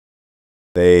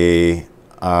They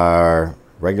are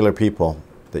regular people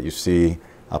that you see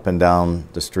up and down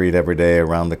the street every day,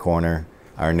 around the corner,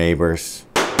 our neighbors.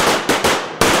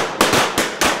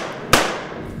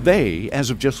 They, as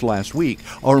of just last week,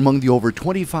 are among the over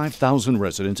 25,000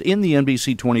 residents in the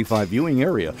NBC 25 viewing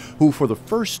area who, for the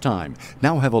first time,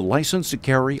 now have a license to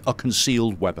carry a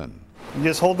concealed weapon. You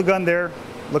just hold the gun there,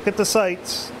 look at the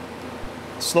sights,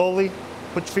 slowly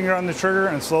put your finger on the trigger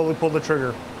and slowly pull the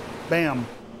trigger. Bam.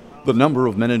 The number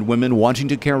of men and women wanting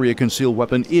to carry a concealed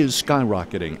weapon is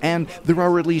skyrocketing, and there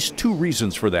are at least two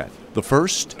reasons for that. The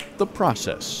first, the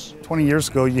process. 20 years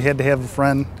ago, you had to have a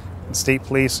friend in state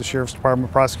police, the sheriff's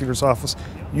department, prosecutor's office,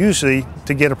 usually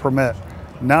to get a permit.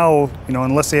 Now,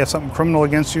 unless they have something criminal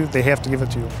against you, they have to give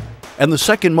it to you. And the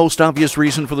second most obvious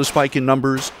reason for the spike in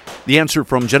numbers, the answer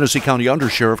from Genesee County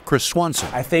Undersheriff Chris Swanson.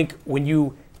 I think when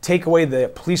you take away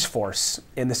the police force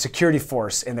and the security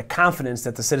force and the confidence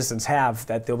that the citizens have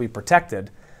that they'll be protected,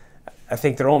 I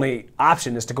think their only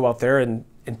option is to go out there and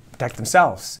protect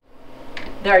themselves.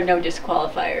 There are no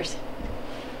disqualifiers.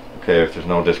 Okay, if there's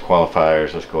no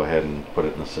disqualifiers, let's go ahead and put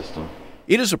it in the system.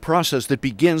 It is a process that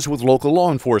begins with local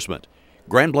law enforcement.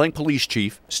 Grand Blanc Police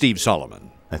Chief Steve Solomon.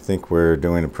 I think we're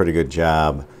doing a pretty good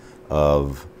job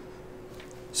of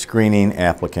screening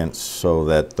applicants so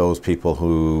that those people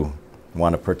who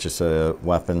want to purchase a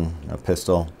weapon, a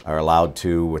pistol, are allowed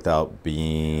to without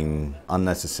being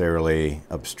unnecessarily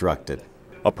obstructed.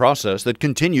 A process that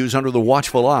continues under the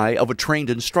watchful eye of a trained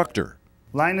instructor.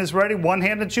 Line is ready,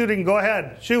 one-handed shooting, go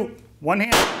ahead, shoot, one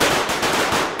hand.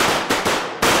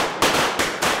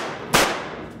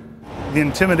 The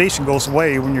intimidation goes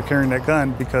away when you're carrying that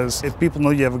gun, because if people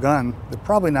know you have a gun, they're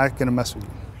probably not going to mess with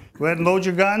you. Go ahead and load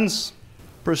your guns.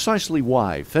 Precisely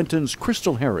why Fenton's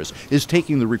Crystal Harris is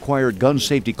taking the required gun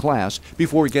safety class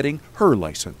before getting her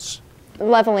license.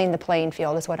 Leveling the playing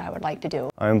field is what I would like to do.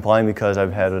 I'm applying because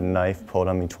I've had a knife pulled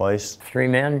on me twice. 3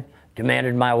 men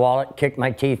demanded my wallet, kicked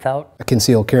my teeth out. A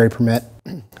concealed carry permit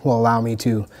will allow me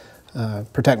to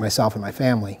protect myself and my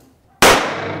family.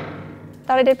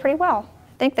 Thought I did pretty well.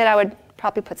 I think that I would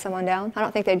probably put someone down. I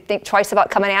don't think they'd think twice about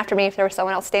coming after me if there was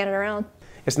someone else standing around.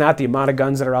 It's not the amount of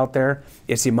guns that are out there,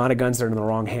 it's the amount of guns that are in the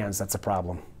wrong hands that's a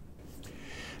problem.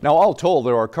 Now, all told,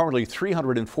 there are currently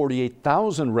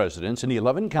 348,000 residents in the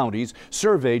 11 counties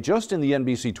surveyed just in the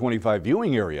NBC 25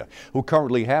 viewing area who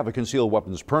currently have a concealed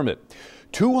weapons permit.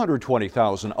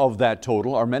 220,000 of that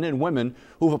total are men and women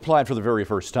who've applied for the very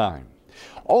first time.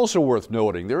 Also worth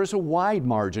noting, there is a wide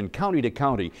margin county to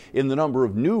county in the number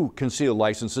of new concealed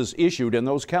licenses issued in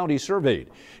those counties surveyed.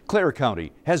 Clare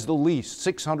County has the least,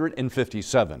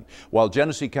 657, while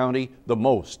Genesee County the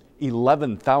most,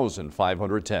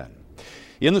 11,510.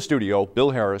 In the studio,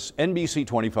 Bill Harris, NBC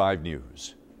 25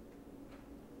 News.